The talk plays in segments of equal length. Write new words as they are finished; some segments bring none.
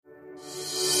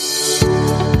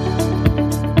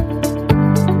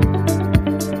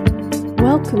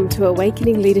to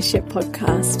Awakening Leadership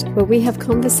Podcast, where we have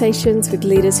conversations with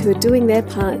leaders who are doing their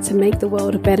part to make the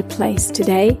world a better place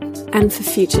today and for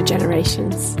future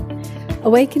generations.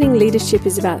 Awakening Leadership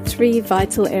is about three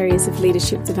vital areas of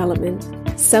leadership development: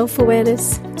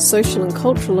 self-awareness, social and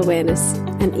cultural awareness,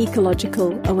 and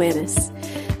ecological awareness.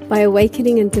 By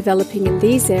awakening and developing in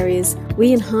these areas,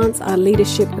 we enhance our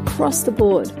leadership across the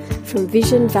board, from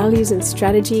vision, values and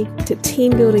strategy to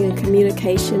team building and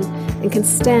communication, and can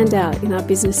stand out in our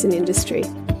business and industry.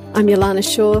 I'm Yolana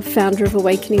Shaw, founder of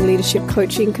Awakening Leadership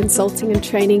Coaching, Consulting and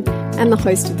Training, and the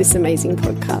host of this amazing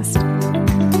podcast.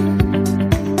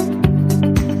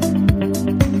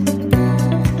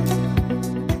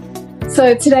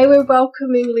 So today we're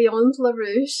welcoming Leon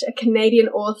LaRouche, a Canadian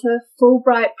author,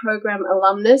 Fulbright Program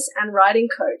alumnus, and writing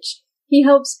coach. He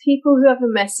helps people who have a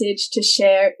message to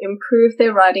share, improve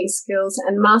their writing skills,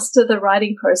 and master the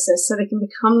writing process so they can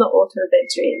become the author of their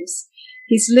dreams.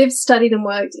 He's lived, studied, and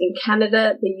worked in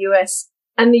Canada, the US,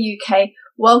 and the UK.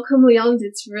 Welcome, Leon.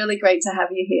 It's really great to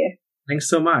have you here. Thanks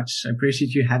so much. I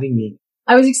appreciate you having me.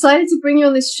 I was excited to bring you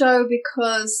on this show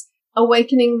because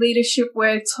Awakening Leadership,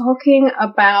 we're talking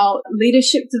about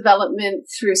leadership development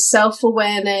through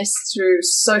self-awareness, through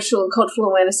social and cultural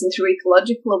awareness, and through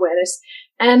ecological awareness.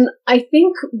 And I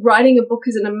think writing a book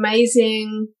is an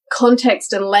amazing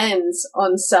context and lens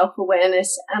on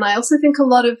self-awareness. And I also think a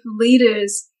lot of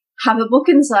leaders have a book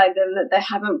inside them that they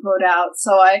haven't brought out.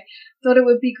 So I thought it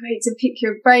would be great to pick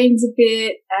your brains a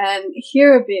bit and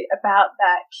hear a bit about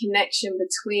that connection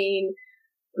between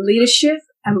leadership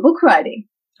and book writing.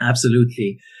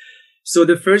 Absolutely. So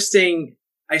the first thing,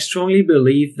 I strongly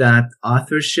believe that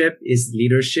authorship is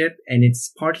leadership, and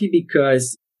it's partly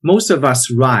because most of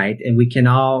us write and we can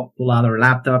all pull out our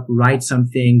laptop, write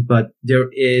something, but there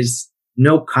is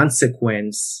no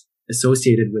consequence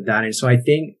associated with that. And so I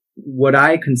think what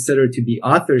I consider to be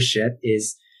authorship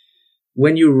is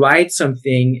when you write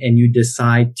something and you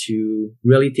decide to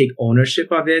really take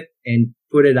ownership of it and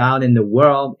put it out in the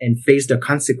world and face the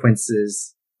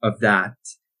consequences of that.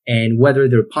 And whether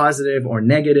they're positive or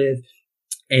negative.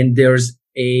 And there's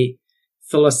a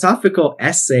philosophical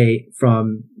essay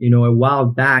from, a while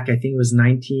back. I think it was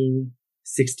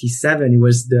 1967. It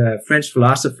was the French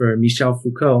philosopher Michel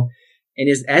Foucault. In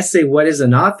his essay, What is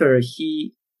an Author?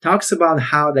 He talks about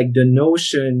how the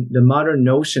modern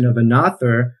notion of an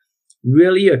author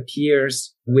really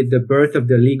appears with the birth of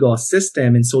the legal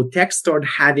system. And so texts start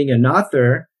having an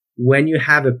author when you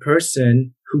have a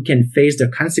person who can face the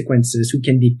consequences, who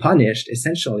can be punished,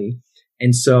 essentially.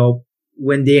 And so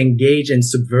when they engage in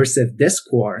subversive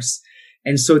discourse.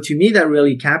 And so to me, that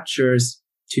really captures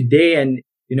today. And,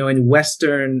 in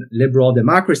Western liberal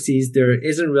democracies, there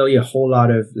isn't really a whole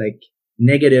lot of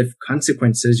negative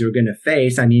consequences you're going to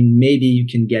face. I mean, maybe you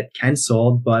can get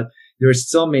canceled, but there are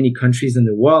still many countries in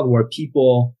the world where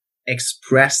people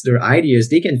express their ideas.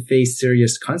 They can face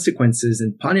serious consequences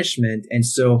and punishment. And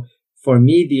so for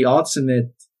me, the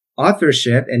ultimate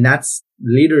authorship, and that's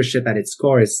leadership at its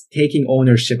core, is taking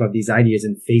ownership of these ideas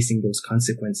and facing those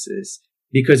consequences.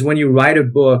 Because when you write a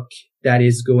book that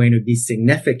is going to be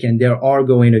significant, there are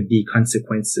going to be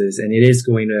consequences, and it is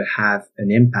going to have an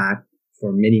impact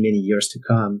for many, many years to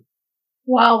come.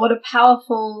 Wow, what a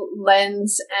powerful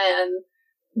lens and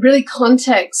really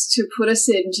context to put us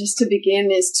in. Just to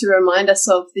begin is to remind us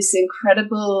of this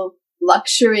incredible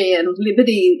luxury and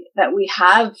liberty that we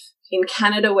have in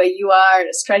Canada, where you are, in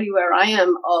Australia, where I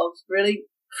am, of really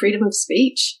freedom of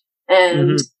speech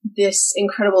and this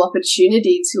incredible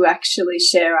opportunity to actually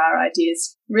share our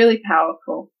ideas. Really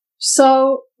powerful.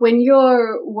 So when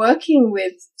you're working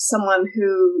with someone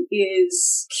who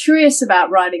is curious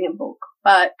about writing a book,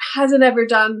 but hasn't ever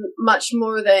done much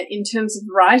more than in terms of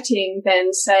writing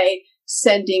than, say,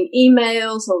 sending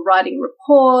emails or writing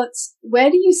reports, where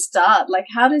do you start?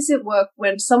 How does it work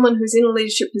when someone who's in a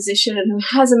leadership position and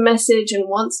who has a message and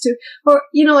wants to, or,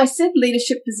 I said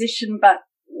leadership position, but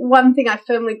one thing I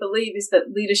firmly believe is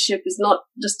that leadership is not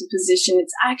just a position,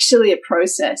 it's actually a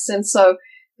process. And so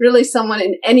really someone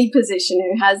in any position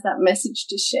who has that message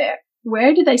to share,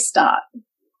 where do they start?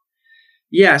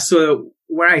 Yeah. So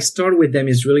where I start with them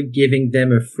is really giving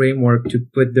them a framework to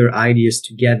put their ideas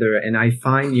together. And I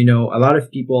find, a lot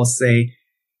of people say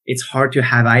it's hard to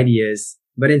have ideas,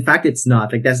 but in fact, it's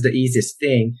not. That's the easiest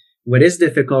thing. What is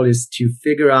difficult is to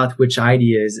figure out which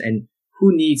ideas and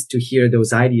who needs to hear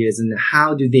those ideas and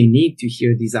how do they need to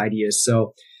hear these ideas.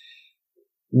 So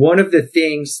one of the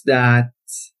things that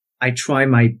I try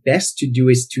my best to do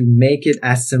is to make it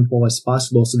as simple as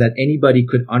possible so that anybody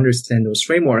could understand those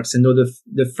frameworks. And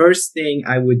the first thing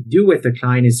I would do with a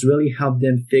client is really help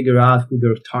them figure out who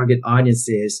their target audience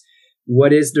is.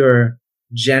 What is their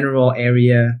general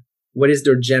area, what is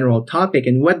their general topic,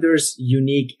 and what there's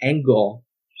unique angle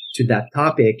to that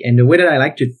topic. And the way that I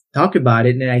like to talk about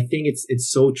it, and I think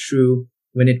it's so true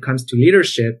when it comes to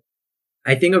leadership,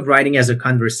 I think of writing as a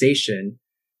conversation,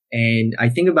 and I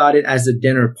think about it as a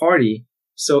dinner party.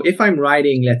 So if I'm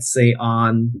writing, let's say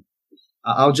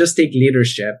I'll just take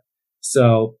leadership.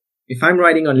 So if I'm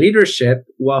writing on leadership,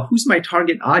 well, who's my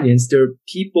target audience? They're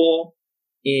people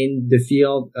in the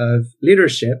field of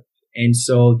leadership. And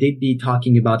so they'd be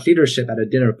talking about leadership at a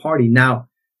dinner party. Now,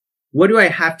 what do I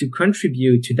have to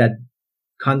contribute to that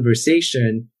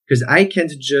conversation? Because I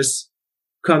can't just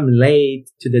come late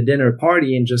to the dinner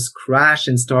party and just crash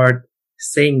and start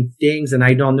saying things, and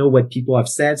I don't know what people have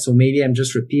said. So maybe I'm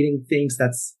just repeating things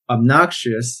that's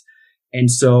obnoxious. And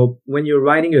so when you're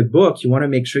writing a book, you want to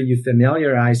make sure you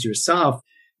familiarize yourself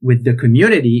with the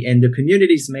community, and the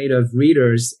community is made of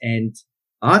readers and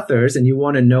authors, and you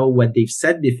want to know what they've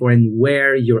said before and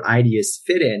where your ideas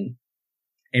fit in.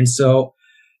 And so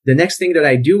the next thing that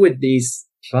I do with these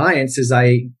clients is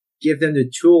I give them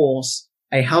the tools.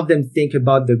 I help them think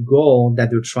about the goal that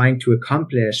they're trying to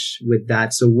accomplish with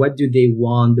that. So what do they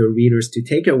want the readers to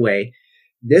take away?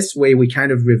 This way, we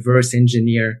kind of reverse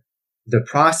engineer the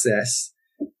process,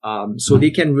 so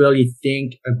they can really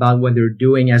think about what they're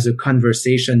doing as a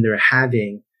conversation they're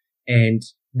having. And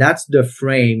that's the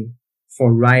frame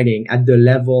for writing at the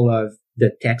level of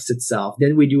the text itself.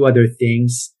 Then we do other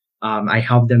things. I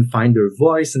help them find their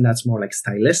voice, and that's more like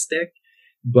stylistic.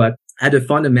 But at a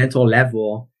fundamental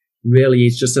level, really,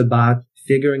 it's just about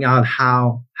figuring out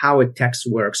how a text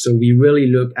works. So we really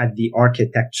look at the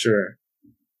architecture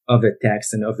of a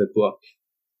text and of a book.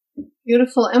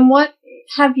 Beautiful. And what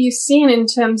have you seen in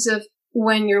terms of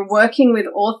when you're working with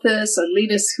authors or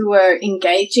leaders who are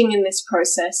engaging in this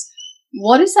process?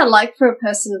 What is that like for a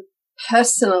person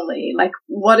personally? Like,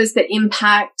 what is the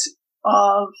impact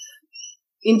of,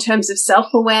 in terms of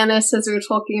self-awareness, as we were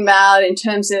talking about, in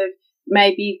terms of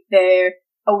maybe their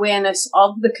awareness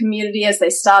of the community as they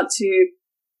start to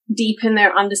deepen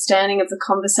their understanding of the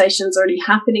conversations already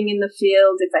happening in the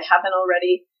field, if they haven't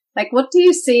already? Like, what do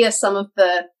you see as some of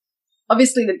the,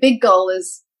 obviously the big goal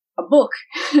is a book,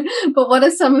 but what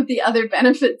are some of the other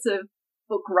benefits of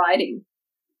book writing?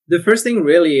 The first thing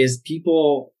really is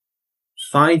people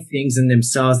find things in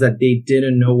themselves that they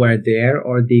didn't know were there,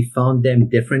 or they found them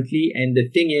differently. And the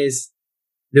thing is,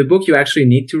 the book you actually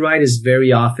need to write is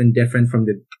very often different from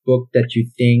the book that you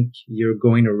think you're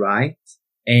going to write.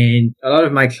 And a lot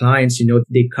of my clients,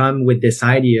 they come with this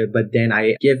idea, but then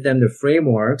I give them the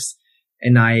frameworks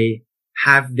and I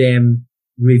have them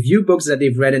review books that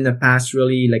they've read in the past,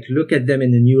 really like look at them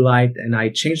in a new light. And I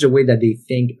change the way that they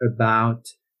think about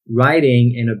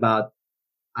writing and about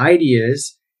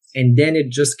ideas. And then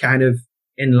it just kind of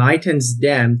enlightens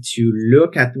them to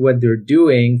look at what they're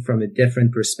doing from a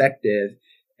different perspective.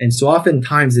 And so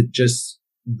oftentimes it just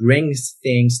brings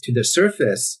things to the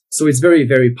surface. So it's very,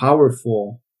 very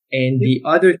powerful. And the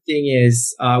other thing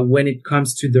is, when it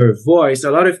comes to their voice,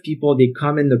 a lot of people, they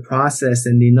come in the process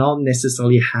and they don't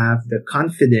necessarily have the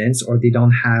confidence, or they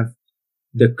don't have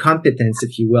the competence,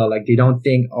 if you will. Like they don't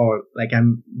think,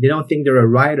 they don't think they're a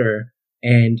writer.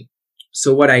 And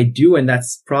so what I do, and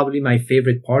that's probably my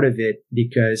favorite part of it,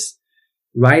 because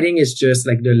writing is just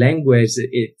like the language.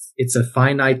 It's a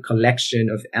finite collection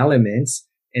of elements,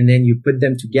 and then you put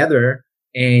them together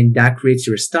and that creates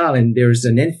your style. And there's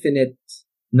an infinite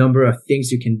number of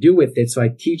things you can do with it. So I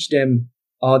teach them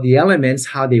all the elements,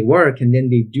 how they work, and then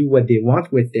they do what they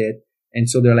want with it. And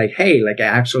so they're like, hey, like I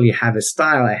actually have a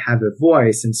style, I have a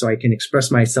voice, and so I can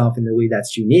express myself in a way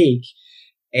that's unique.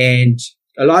 And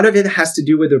a lot of it has to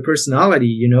do with their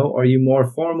personality, Are you more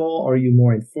formal? Are you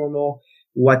more informal?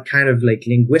 What kind of like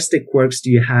linguistic quirks do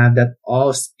you have that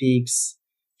all speaks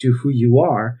to who you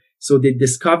are? So they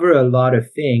discover a lot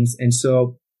of things. And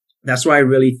so that's why I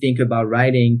really think about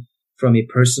writing from a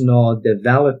personal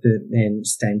development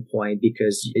standpoint,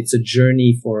 because it's a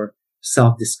journey for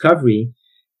self-discovery.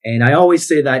 And I always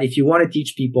say that if you want to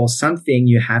teach people something,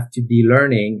 you have to be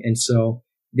learning. And so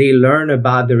they learn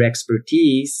about their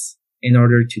expertise in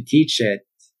order to teach it.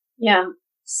 Yeah,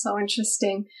 so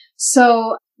interesting.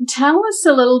 So tell us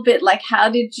a little bit, like,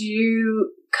 how did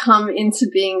you come into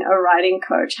being a writing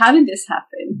coach? How did this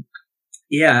happen?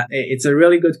 Yeah, it's a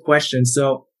really good question.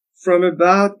 So from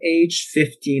about age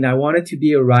 15, I wanted to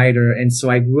be a writer. And so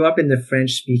I grew up in the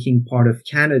French-speaking part of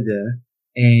Canada,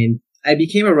 and I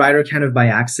became a writer kind of by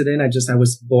accident. I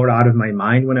was bored out of my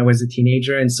mind when I was a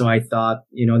teenager. And so I thought,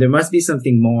 there must be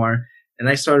something more. And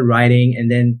I started writing.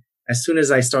 And then as soon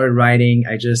as I started writing,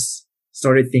 I just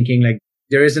started thinking like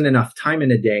there isn't enough time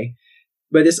in a day.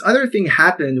 But this other thing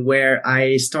happened where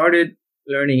I started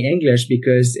learning English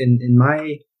because in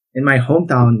my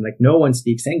hometown, like no one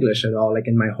speaks English at all. Like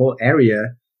in my whole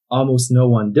area, almost no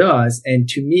one does. And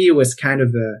to me, it was kind of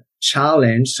a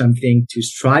challenge, something to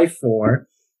strive for.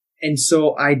 And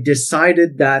so I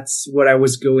decided that's what I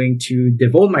was going to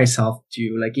devote myself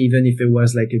to, like even if it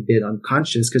was like a bit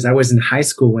unconscious, because I was in high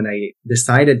school when I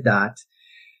decided that.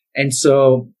 And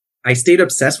so I stayed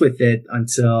obsessed with it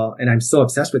until, and I'm still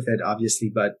obsessed with it,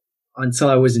 obviously, but until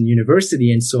I was in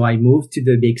university. And so I moved to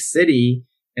the big city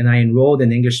and I enrolled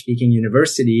in English speaking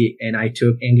university and I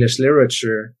took English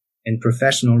literature and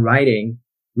professional writing.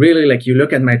 Really, like you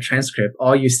look at my transcript,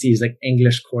 all you see is like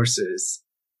English courses.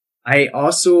 I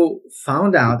also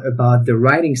found out about the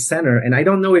Writing Center, and I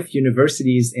don't know if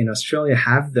universities in Australia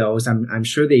have those. I'm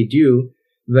sure they do,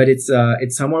 but it's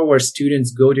somewhere where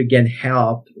students go to get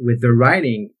help with their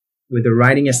writing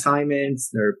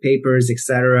assignments, their papers,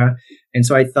 etc. And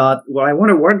so I thought, well, I want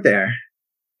to work there.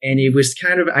 And it was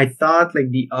I thought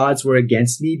like the odds were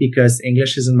against me because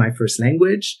English isn't my first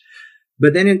language.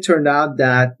 But then it turned out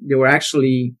that they were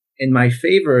actually in my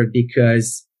favor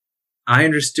because I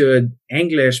understood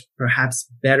English perhaps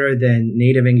better than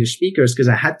native English speakers because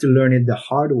I had to learn it the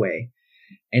hard way.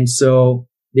 And so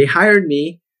they hired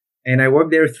me and I worked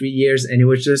there 3 years and it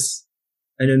was just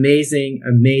an amazing,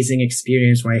 amazing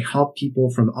experience where I helped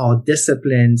people from all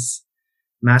disciplines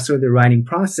master the writing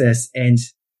process. And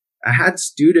I had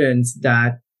students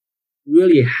that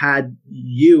really had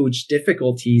huge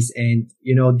difficulties and,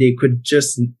 they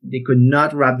could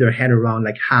not wrap their head around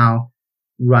like how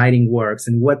writing works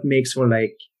and what makes for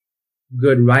like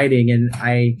good writing. And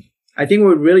I think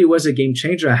what really was a game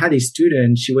changer, I had a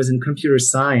student, she was in computer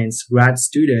science, grad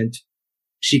student.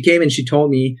 She came and she told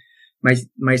me,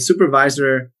 my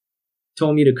supervisor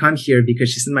told me to come here because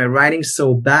she said, my writing's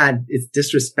so bad, it's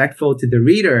disrespectful to the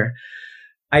reader.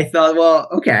 I thought, well,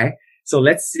 okay, so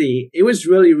let's see. It was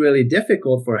really, really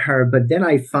difficult for her. But then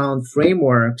I found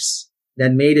frameworks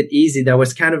that made it easy. That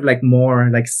was kind of like more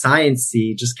like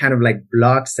sciencey, just kind of like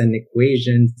blocks and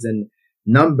equations and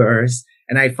numbers.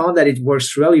 And I found that it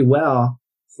works really well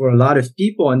for a lot of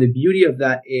people. And the beauty of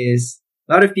that is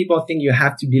a lot of people think you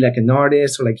have to be like an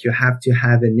artist or like you have to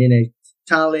have an innate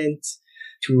talent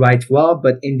to write well.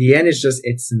 But in the end,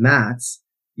 it's maths.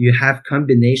 You have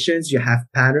combinations, you have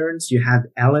patterns, you have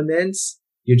elements.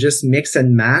 You just mix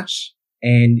and match.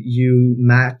 And you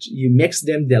mix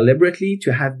them deliberately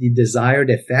to have the desired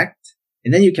effect.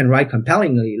 And then you can write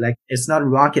compellingly. Like it's not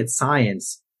rocket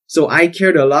science. So I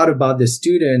cared a lot about the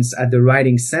students at the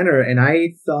Writing Center. And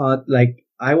I thought like,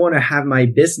 I want to have my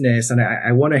business and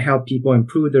I want to help people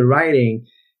improve their writing.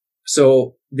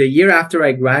 So the year after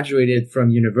I graduated from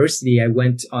university, I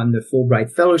went on the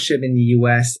Fulbright Fellowship in the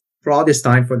US for all this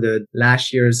time for the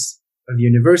last years of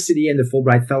university and the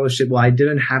Fulbright Fellowship. Well, I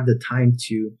didn't have the time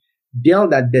to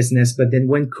build that business. But then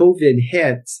when COVID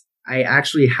hit, I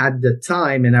actually had the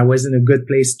time and I was in a good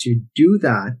place to do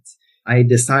that. I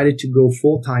decided to go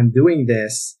full time doing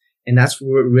this. And that's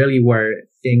really where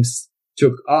things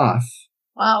took off.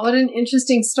 Wow, what an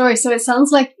interesting story. So it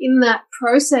sounds like in that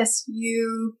process,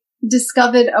 you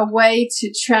discovered a way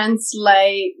to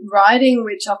translate writing,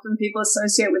 which often people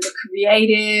associate with a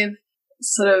creative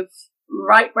sort of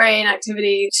right brain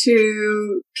activity,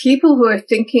 to people who are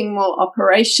thinking more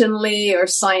operationally or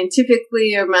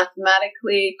scientifically or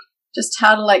mathematically, just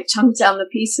how to like chunk down the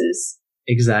pieces.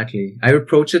 Exactly. I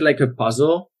approach it like a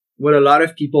puzzle. What a lot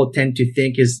of people tend to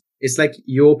think is it's like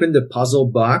you open the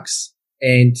puzzle box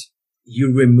and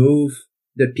you remove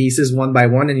the pieces one by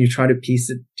one and you try to piece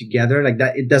it together like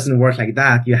that. It doesn't work like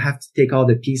that. You have to take all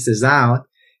the pieces out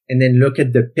and then look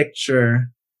at the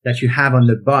picture that you have on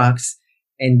the box.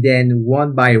 And then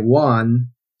one by one,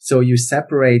 so you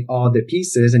separate all the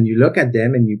pieces and you look at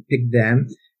them and you pick them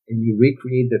and you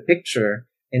recreate the picture.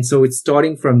 And so it's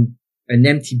starting from an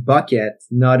empty bucket,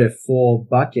 not a full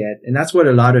bucket. And that's what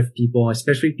a lot of people,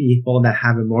 especially people that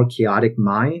have a more chaotic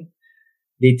mind,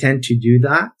 they tend to do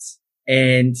that.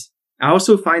 And I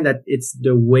also find that it's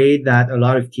the way that a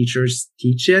lot of teachers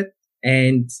teach it.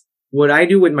 And what I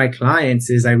do with my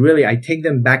clients is I take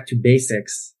them back to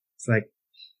basics. It's like,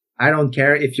 I don't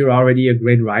care if you're already a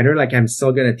great writer. Like I'm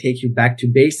still going to take you back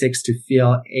to basics to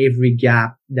fill every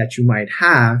gap that you might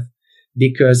have.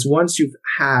 Because once you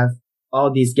have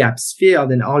all these gaps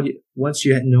filled and once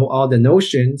you know all the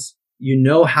notions, you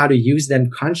know how to use them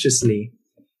consciously.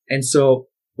 And so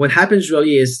what happens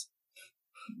really is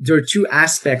there are two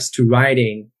aspects to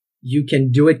writing. You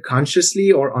can do it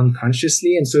consciously or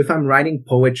unconsciously. And so if I'm writing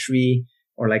poetry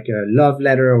or like a love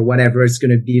letter or whatever, it's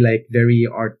going to be like very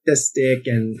artistic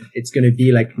and it's going to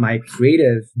be like my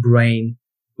creative brain.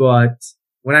 But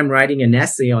when I'm writing an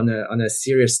essay on a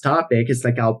serious topic, it's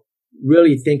like I'll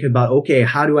really think about, okay,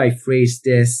 how do I phrase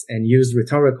this and use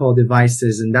rhetorical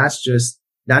devices? And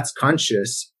that's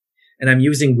conscious. And I'm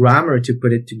using grammar to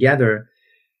put it together.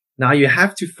 Now you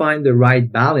have to find the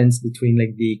right balance between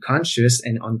like the conscious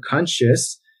and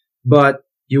unconscious, but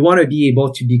you want to be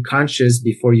able to be conscious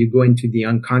before you go into the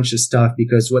unconscious stuff,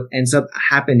 because what ends up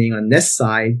happening on this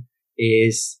side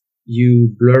is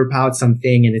you blurb out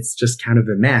something and it's just kind of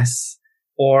a mess.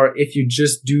 Or if you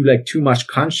just do like too much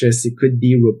conscious, it could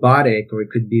be robotic or it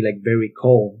could be like very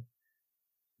cold.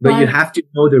 But you have to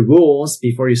know the rules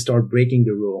before you start breaking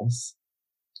the rules.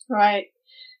 Right.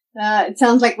 It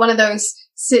sounds like one of those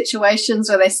situations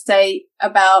where they say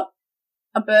about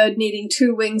a bird needing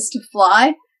two wings to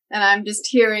fly. And I'm just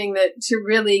hearing that to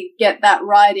really get that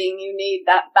writing, you need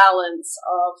that balance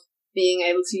of being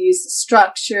able to use the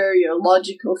structure, your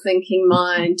logical thinking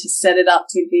mind to set it up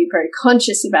to be very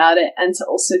conscious about it, and to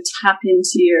also tap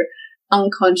into your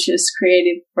unconscious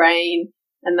creative brain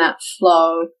and that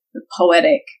flow, the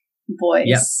poetic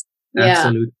voice. Yeah,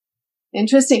 absolutely.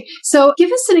 Interesting. So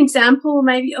give us an example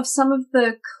maybe of some of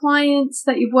the clients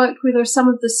that you've worked with, or some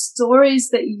of the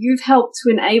stories that you've helped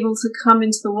to enable to come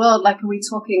into the world. Like, are we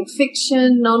talking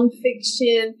fiction,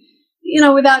 non-fiction?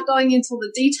 Without going into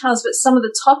the details, but some of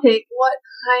the topic, what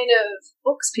kind of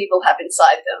books people have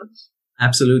inside them?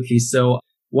 Absolutely. So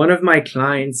one of my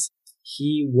clients,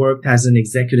 he worked as an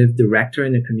executive director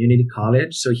in a community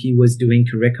college. So he was doing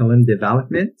curriculum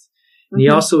development. And he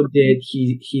also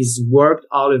he's worked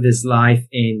all of his life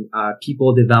in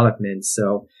people development.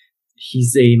 So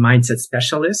he's a mindset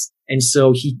specialist. And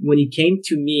so when he came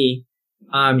to me,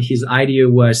 his idea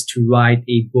was to write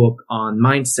a book on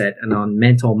mindset and on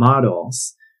mental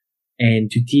models and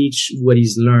to teach what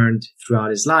he's learned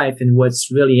throughout his life. And what's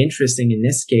really interesting in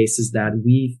this case is that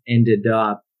we've ended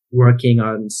up working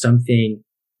on something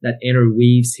that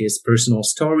interweaves his personal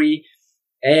story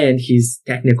and his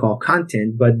technical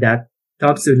content, but that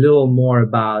talks a little more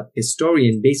about his story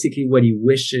and basically what he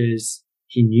wishes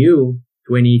he knew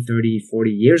 20, 30, 40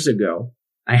 years ago.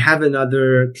 I have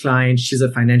another client. She's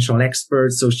a financial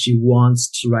expert. So she wants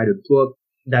to write a book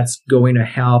that's going to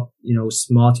help,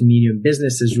 small to medium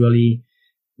businesses really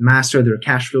master their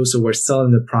cash flow. So we're still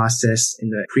in the process,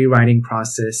 in the pre-writing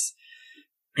process.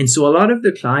 And so a lot of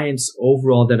the clients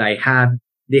overall that I have,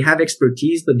 they have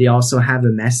expertise, but they also have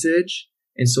a message.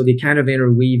 And so they kind of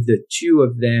interweave the two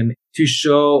of them to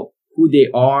show who they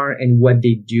are and what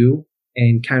they do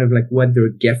and kind of like what their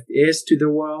gift is to the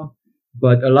world.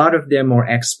 But a lot of them are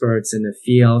experts in the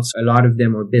fields. A lot of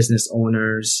them are business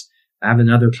owners. I have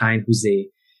another client who's a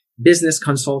business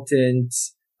consultant.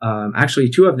 Actually,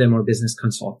 two of them are business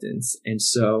consultants. And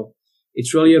so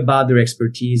it's really about their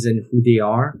expertise and who they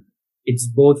are. It's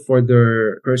both for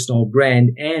their personal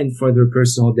brand and for their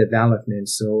personal development.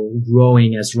 So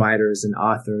growing as writers and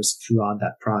authors throughout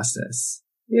that process.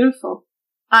 Beautiful.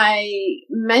 I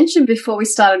mentioned before we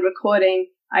started recording,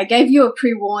 I gave you a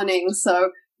pre-warning.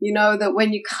 So you know that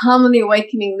when you come on the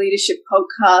Awakening Leadership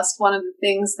podcast, one of the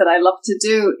things that I love to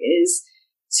do is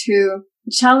to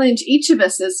challenge each of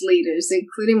us as leaders,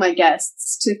 including my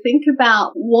guests, to think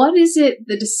about what is it,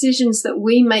 the decisions that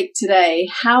we make today,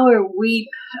 how are we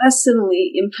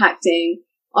personally impacting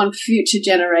on future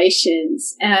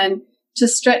generations, and to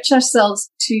stretch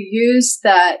ourselves to use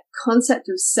that concept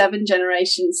of 7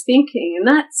 generations thinking. And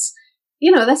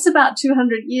that's about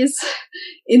 200 years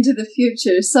into the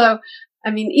future. So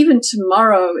even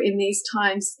tomorrow in these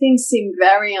times, things seem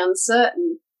very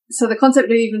uncertain. So the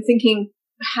concept of even thinking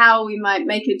how we might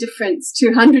make a difference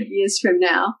 200 years from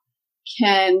now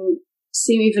can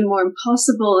seem even more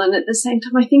impossible. And at the same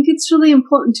time, I think it's really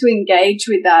important to engage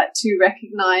with that, to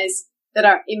recognize that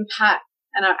our impact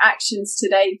and our actions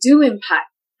today do impact.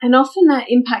 And often that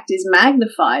impact is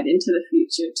magnified into the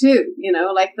future too.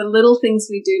 Like the little things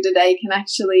we do today can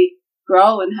actually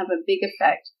grow and have a big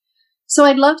effect. So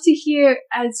I'd love to hear,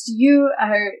 as you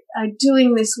are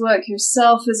doing this work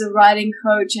yourself as a writing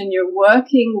coach and you're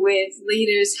working with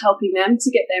leaders, helping them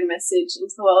to get their message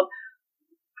into the world,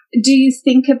 do you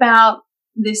think about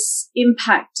this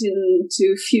impact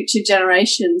into future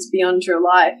generations beyond your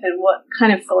life, and what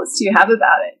kind of thoughts do you have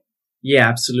about it? Yeah,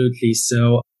 absolutely.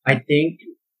 So I think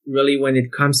really when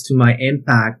it comes to my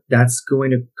impact, that's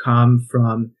going to come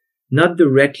from not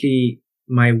directly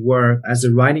my work as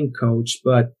a writing coach,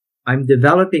 but I'm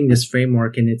developing this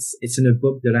framework, and it's in a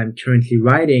book that I'm currently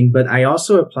writing, but I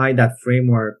also apply that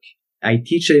framework. I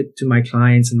teach it to my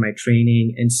clients in my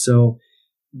training. And so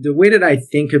the way that I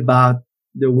think about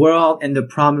the world and the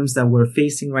problems that we're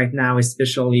facing right now,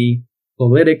 especially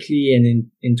politically and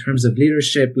in terms of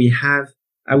leadership, we have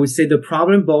I would say the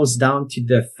problem boils down to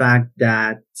the fact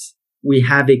that we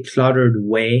have a cluttered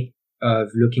way of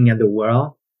looking at the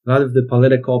world. A lot of the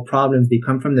political problems, they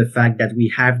come from the fact that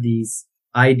we have these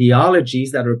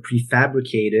ideologies that are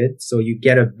prefabricated. So you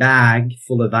get a bag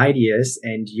full of ideas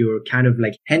and you're kind of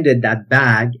like handed that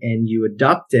bag and you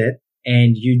adopt it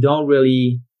and you don't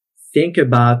really think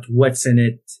about what's in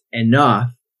it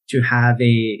enough to have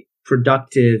a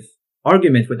productive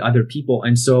argument with other people.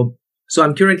 And so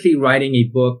I'm currently writing a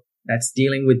book that's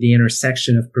dealing with the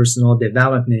intersection of personal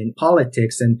development and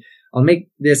politics. And I'll make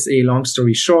this a long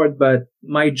story short, but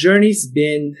my journey's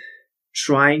been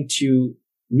trying to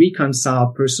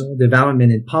reconcile personal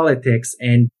development and politics.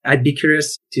 And I'd be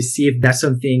curious to see if that's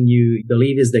something you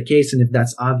believe is the case and if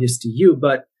that's obvious to you.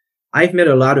 But I've met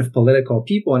a lot of political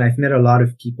people and I've met a lot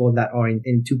of people that are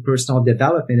into personal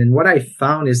development. And what I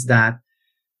found is that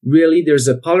really there's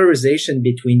a polarization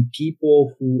between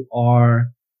people who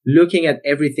are looking at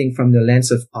everything from the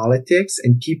lens of politics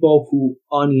and people who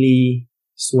only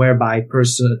swear by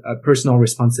personal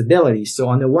responsibility. So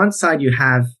on the one side, you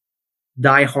have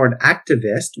diehard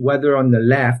activists, whether on the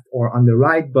left or on the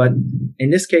right. But in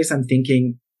this case, I'm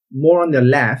thinking more on the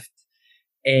left.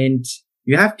 And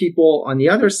you have people on the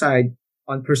other side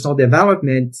on personal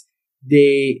development.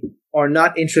 They are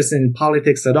not interested in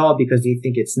politics at all because they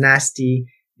think it's nasty.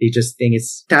 They just think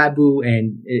it's taboo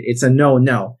and it's a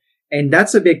no. And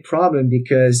that's a big problem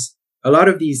because a lot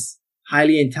of these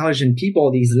highly intelligent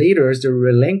people, these leaders, they're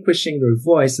relinquishing their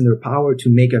voice and their power to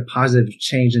make a positive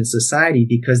change in society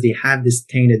because they have this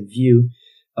tainted view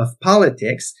of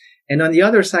politics. And on the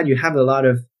other side, you have a lot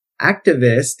of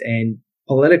activists and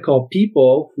political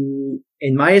people who,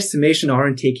 in my estimation,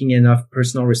 aren't taking enough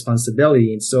personal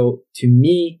responsibility. And so to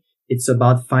me, it's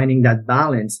about finding that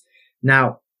balance.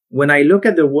 Now, when I look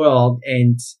at the world,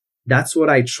 and that's what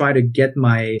I try to get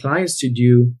my clients to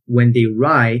do when they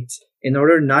write, in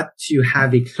order not to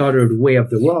have a cluttered way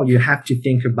of the world, you have to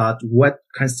think about what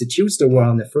constitutes the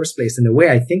world in the first place. And the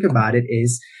way I think about it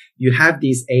is you have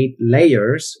these 8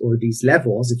 layers or these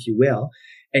levels, if you will,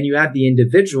 and you have the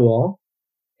individual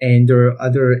and there are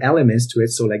other elements to it.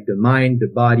 So like the mind,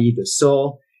 the body, the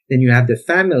soul. Then you have the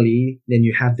family. Then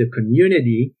you have the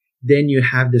community. Then you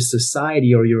have the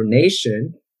society or your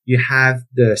nation. You have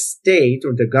the state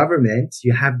or the government.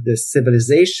 You have the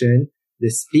civilization,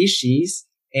 the species,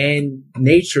 and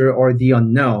nature or the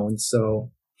unknown.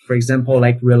 So, for example,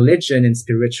 like religion and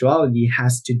spirituality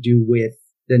has to do with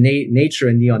the nature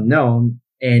and the unknown.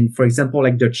 And for example,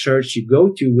 like the church you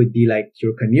go to would be like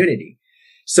your community.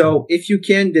 So if you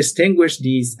can distinguish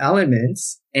these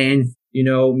elements and,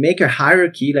 make a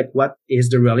hierarchy, like what is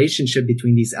the relationship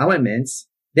between these elements,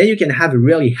 then you can have a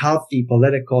really healthy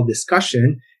political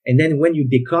discussion. And then when you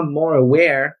become more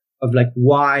aware of like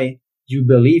why you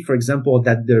believe, for example,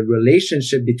 that the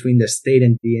relationship between the state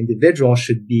and the individual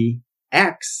should be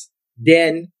X,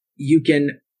 then you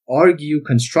can argue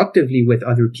constructively with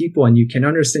other people and you can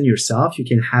understand yourself. You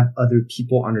can have other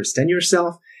people understand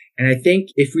yourself. And I think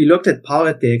if we looked at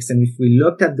politics and if we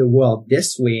looked at the world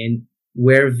this way and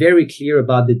we're very clear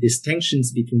about the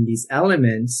distinctions between these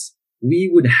elements, we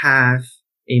would have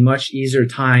a much easier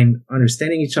time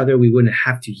understanding each other. We wouldn't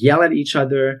have to yell at each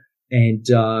other. And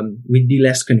we'd be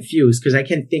less confused because I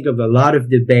can think of a lot of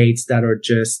debates that are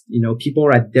just, people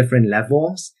are at different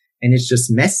levels and it's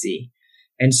just messy.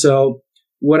 And so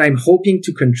what I'm hoping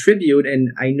to contribute, and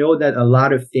I know that a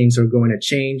lot of things are going to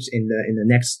change in the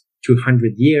next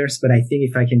 200 years, but I think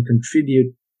if I can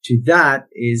contribute to that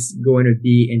is going to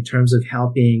be in terms of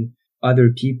helping other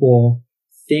people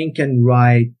think and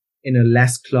write in a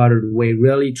less cluttered way,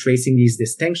 really tracing these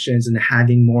distinctions and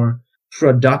having more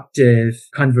productive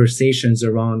conversations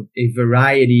around a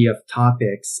variety of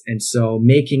topics. And so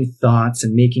making thoughts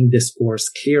and making discourse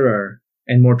clearer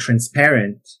and more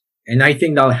transparent. And I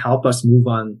think that'll help us move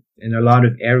on in a lot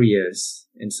of areas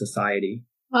in society.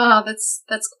 Wow, that's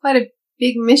quite a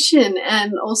big mission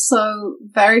and also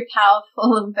very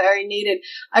powerful and very needed.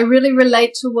 I really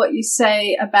relate to what you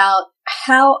say about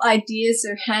how ideas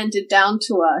are handed down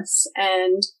to us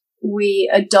and we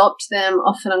adopt them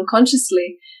often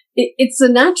unconsciously. It's a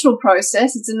natural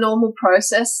process. It's a normal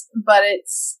process, but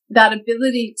it's that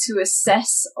ability to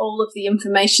assess all of the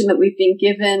information that we've been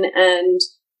given and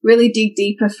really dig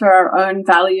deeper for our own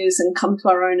values and come to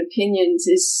our own opinions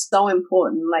is so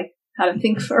important. Like how to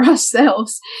think for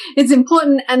ourselves. It's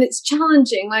important and it's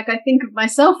challenging. Like I think of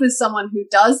myself as someone who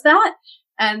does that,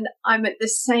 and I'm at the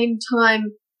same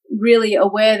time really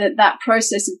aware that that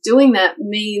process of doing that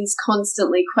means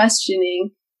constantly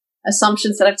questioning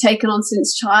assumptions that I've taken on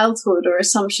since childhood or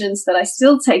assumptions that I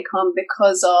still take on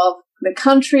because of the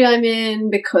country I'm in,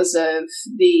 because of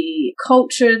the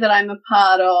culture that I'm a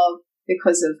part of,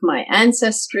 because of my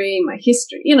ancestry, my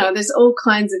history. There's all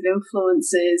kinds of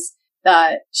influences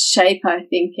that shape our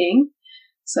thinking.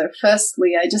 So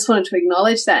firstly, I just wanted to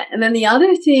acknowledge that. And then the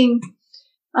other thing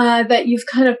that you've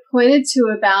kind of pointed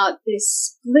to about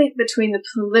this split between the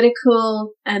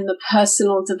political and the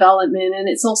personal development, and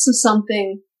it's also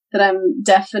something that I'm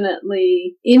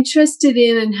definitely interested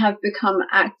in and have become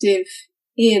active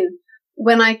in.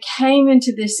 When I came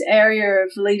into this area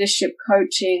of leadership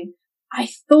coaching, I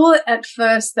thought at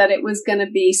first that it was going to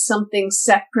be something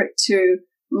separate to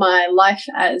my life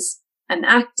as an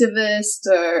activist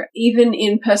or even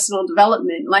in personal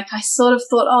development. Like I sort of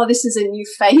thought, oh, this is a new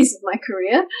phase of my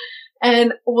career.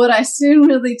 And what I soon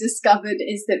really discovered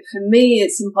is that for me,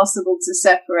 it's impossible to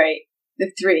separate the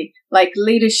three. Like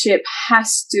leadership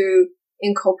has to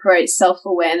incorporate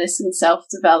self-awareness and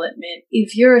self-development.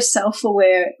 If you're a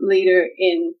self-aware leader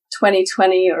in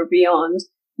 2020 or beyond,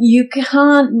 you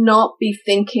can't not be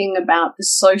thinking about the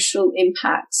social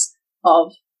impacts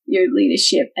of your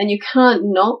leadership, and you can't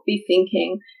not be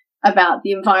thinking about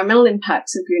the environmental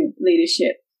impacts of your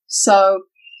leadership. So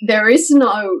there is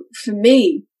no, for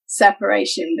me,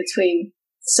 separation between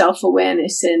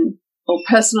self-awareness or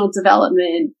personal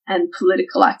development and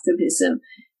political activism.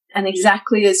 And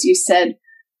exactly as you said,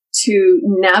 to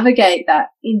navigate that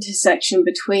intersection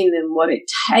between them, what it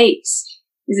takes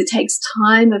is it takes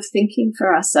time of thinking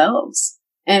for ourselves,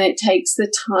 and it takes the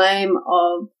time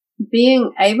of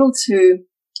being able to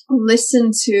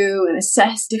listen to and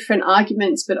assess different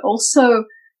arguments, but also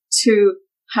to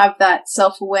have that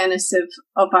self-awareness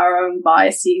of our own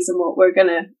biases and what we're going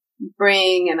to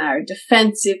bring and our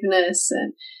defensiveness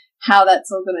and how that's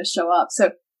all going to show up.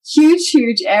 So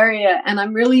huge area. And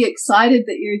I'm really excited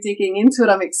that you're digging into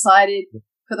it. I'm excited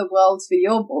for the world for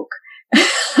your book.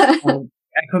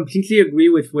 I completely agree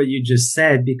with what you just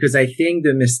said, because I think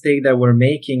the mistake that we're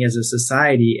making as a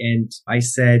society, and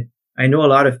I know a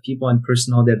lot of people in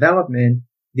personal development,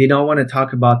 they don't want to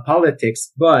talk about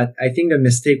politics, but I think the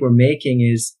mistake we're making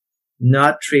is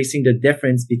not tracing the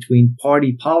difference between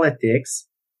party politics,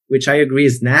 which I agree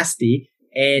is nasty,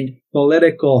 and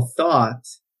political thought.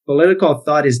 Political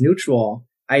thought is neutral.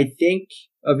 I think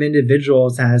of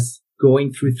individuals as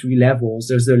going through three levels.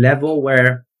 There's a level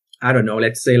where, I don't know,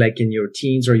 let's say like in your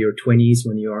teens or your 20s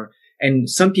and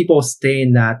some people stay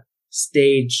in that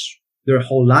stage their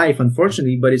whole life,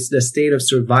 unfortunately, but it's the state of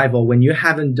survival when you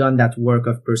haven't done that work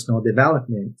of personal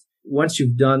development. Once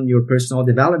you've done your personal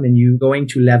development, you going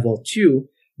to level 2.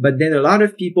 But then a lot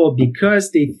of people,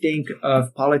 because they think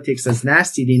of politics as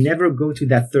nasty, they never go to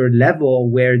that third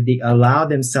level where they allow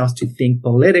themselves to think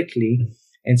politically.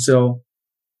 And so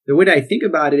the way that I think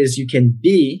about it is you can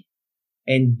be,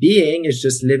 and being is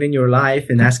just living your life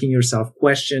and asking yourself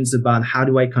questions about how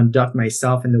do I conduct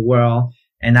myself in the world.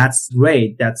 And that's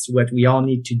great. That's what we all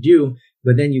need to do.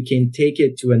 But then you can take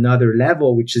it to another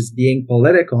level, which is being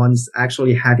political and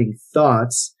actually having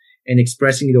thoughts and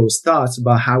expressing those thoughts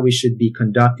about how we should be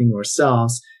conducting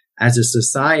ourselves as a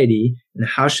society and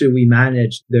how should we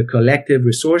manage the collective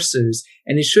resources.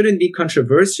 And it shouldn't be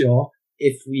controversial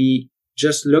if we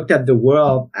just looked at the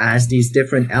world as these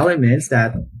different elements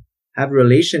that have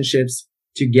relationships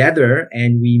together,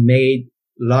 and we made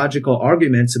logical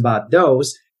arguments about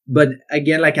those. But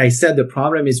again, like I said, the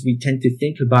problem is we tend to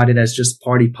think about it as just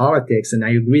party politics. And I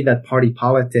agree that party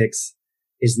politics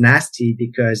is nasty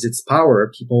because it's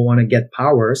power. People want to get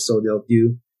power, so they'll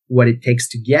do what it takes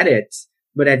to get it.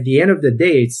 But at the end of the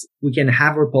day, we can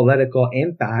have our political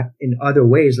impact in other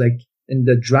ways. Like in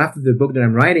the draft of the book that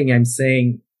I'm writing, I'm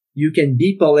saying you can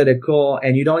be political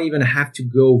and you don't even have to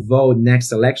go vote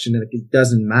next election. Like, it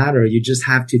doesn't matter. You just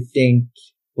have to think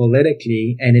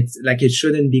politically, and it's like, it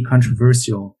shouldn't be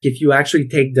controversial. If you actually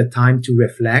take the time to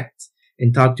reflect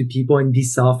and talk to people and be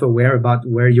self-aware about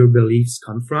where your beliefs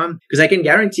come from. Because I can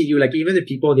guarantee you, like, even the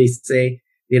people they say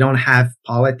they don't have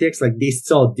politics, like, they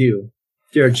still do.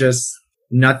 They're just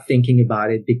not thinking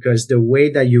about it, because the way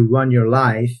that you run your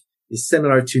life is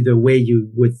similar to the way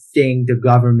you would think the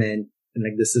government and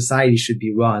like the society should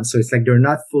be run. So it's like they're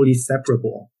not fully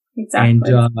separable.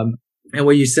 Exactly. And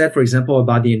what you said, for example,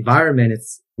 about the environment,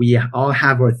 we all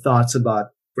have our thoughts about,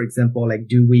 for example, like,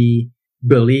 do we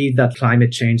believe that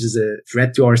climate change is a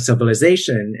threat to our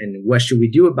civilization, and what should we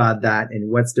do about that? And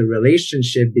what's the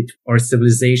relationship between our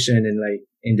civilization and like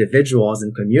individuals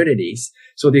and communities?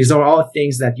 So these are all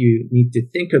things that you need to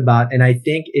think about. And I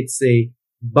think it's a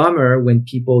bummer when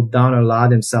people don't allow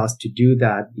themselves to do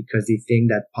that because they think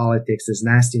that politics is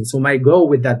nasty. And so my goal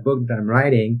with that book that I'm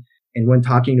writing and when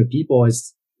talking to people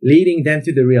is leading them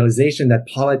to the realization that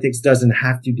politics doesn't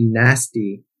have to be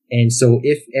nasty. And so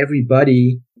if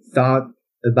everybody thought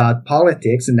about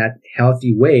politics in that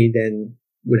healthy way, then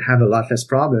would have a lot less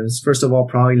problems. First of all,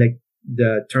 probably like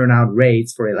the turnout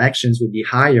rates for elections would be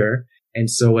higher. And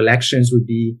so elections would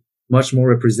be much more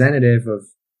representative of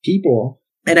people.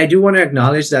 And I do want to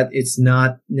acknowledge that it's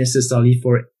not necessarily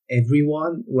for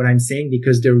everyone, what I'm saying,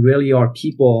 because there really are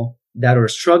people that are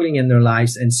struggling in their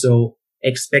lives. And so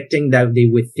expecting that they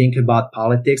would think about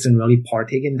politics and really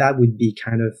partake in that would be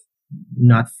kind of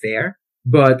not fair.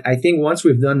 But I think once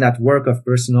we've done that work of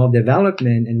personal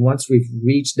development and once we've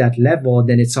reached that level,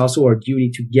 then it's also our duty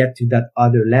to get to that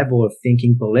other level of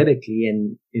thinking politically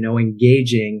and,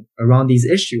 engaging around these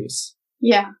issues.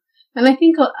 Yeah. And I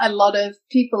think a lot of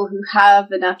people who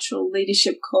have a natural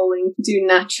leadership calling do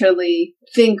naturally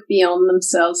think beyond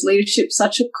themselves. Leadership's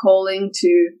such a calling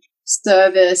to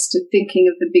service, to thinking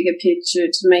of the bigger picture,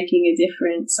 to making a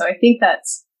difference. So I think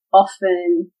that's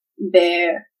often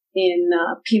there in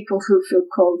people who feel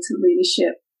called to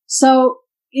leadership. So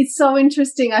it's so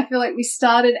interesting. I feel like we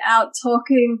started out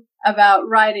talking about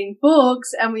writing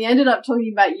books and we ended up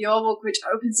talking about your book, which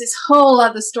opens this whole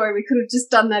other story. We could have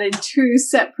just done that in 2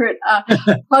 separate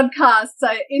podcasts,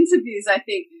 interviews, I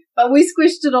think, but we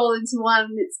squished it all into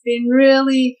one. It's been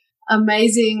really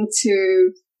amazing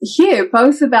to hear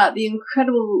both about the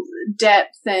incredible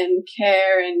depth and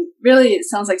care, and really it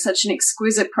sounds like such an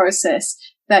exquisite process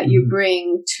that you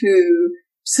bring to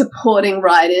supporting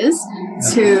writers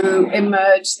to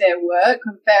emerge their work.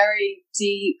 A very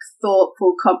deep,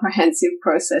 thoughtful, comprehensive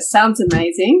process. Sounds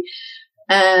amazing.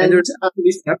 And they're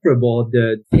totally separable.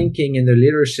 The thinking and the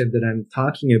leadership that I'm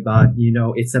talking about,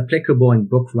 it's applicable in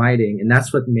book writing. And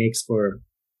that's what makes for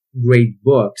great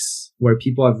books, where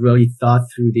people have really thought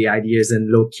through the ideas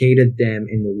and located them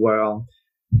in the world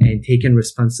and taken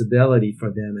responsibility for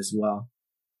them as well.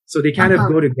 So they kind of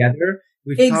go together.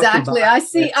 Exactly. I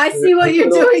see what you're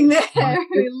doing there.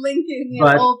 Linking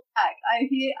it all back. I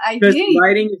hear you.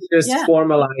 Writing is just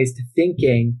formalized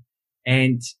thinking.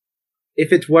 And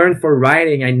if it weren't for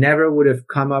writing, I never would have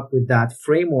come up with that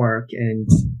framework and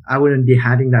I wouldn't be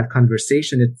having that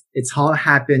conversation. It's all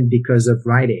happened because of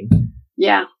writing.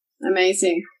 Yeah.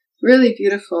 Amazing. Really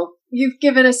beautiful. You've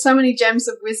given us so many gems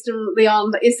of wisdom,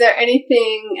 Leon. Is there any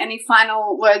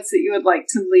final words that you would like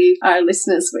to leave our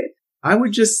listeners with? I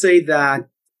would just say that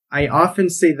I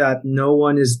often say that no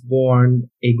one is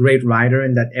born a great writer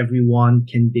and that everyone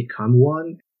can become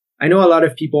one. I know a lot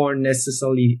of people aren't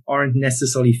necessarily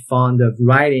fond of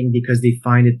writing because they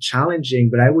find it challenging,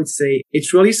 but I would say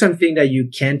it's really something that you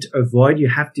can't avoid. You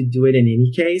have to do it in any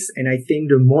case. And I think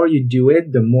the more you do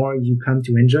it, the more you come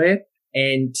to enjoy it.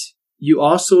 And you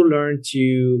also learn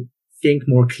to think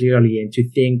more clearly and to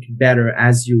think better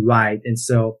as you write. And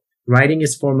so writing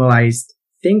is formalized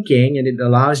thinking, and it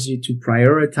allows you to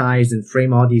prioritize and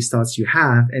frame all these thoughts you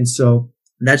have. And so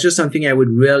that's just something I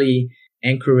would really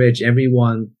encourage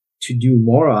everyone to do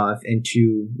more of, and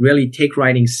to really take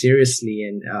writing seriously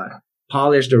and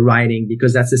polish the writing,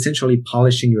 because that's essentially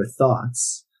polishing your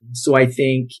thoughts. So I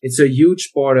think it's a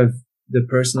huge part of the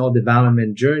personal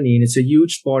development journey, and it's a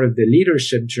huge part of the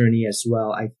leadership journey as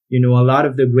well. A lot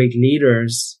of the great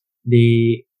leaders,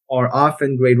 they are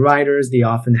often great writers. They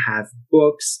often have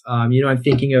books. I'm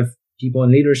thinking of people in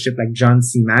leadership like John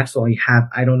C. Maxwell. He have,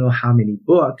 I don't know how many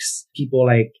books. People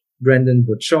like Brendan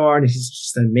Burchard. He's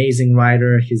just an amazing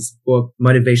writer. His book,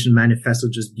 Motivation Manifesto,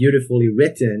 just beautifully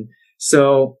written.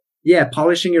 So yeah,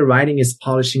 polishing your writing is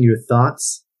polishing your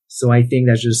thoughts. So I think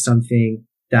that's just something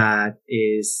that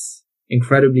is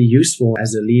incredibly useful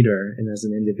as a leader and as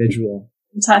an individual.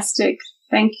 Fantastic.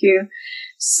 Thank you.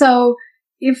 So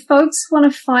if folks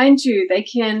want to find you, they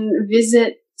can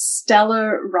visit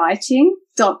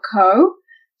stellarwriting.co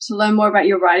to learn more about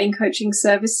your writing coaching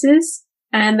services.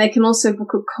 And they can also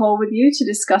book a call with you to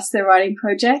discuss their writing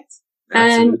project.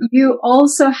 Absolutely. And you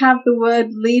also have the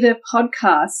Word Leader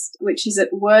podcast, which is at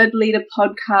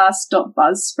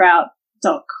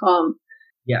wordleaderpodcast.buzzsprout.com.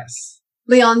 Yes.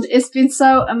 Leon, it's been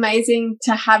so amazing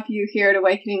to have you here at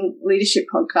Awakening Leadership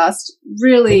Podcast.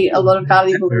 Really a lot of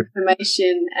valuable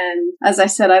information. And as I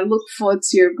said, I look forward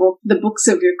to your book, the books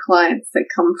of your clients that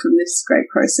come from this great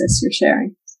process you're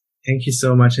sharing. Thank you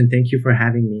so much. And thank you for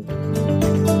having me.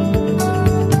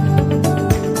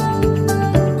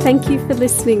 Thank you for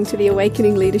listening to the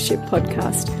Awakening Leadership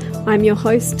Podcast. I'm your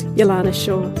host, Yolana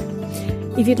Shaw.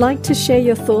 If you'd like to share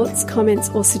your thoughts, comments,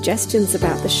 or suggestions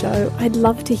about the show, I'd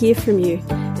love to hear from you.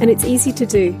 And it's easy to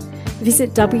do.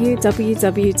 Visit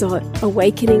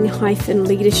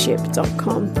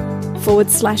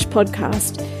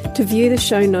www.awakening-leadership.com/podcast to view the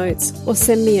show notes or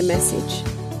send me a message.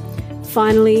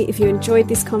 Finally, if you enjoyed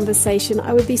this conversation,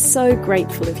 I would be so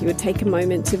grateful if you would take a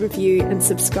moment to review and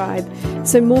subscribe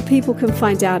so more people can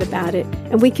find out about it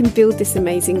and we can build this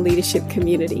amazing leadership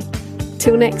community.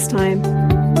 Till next time.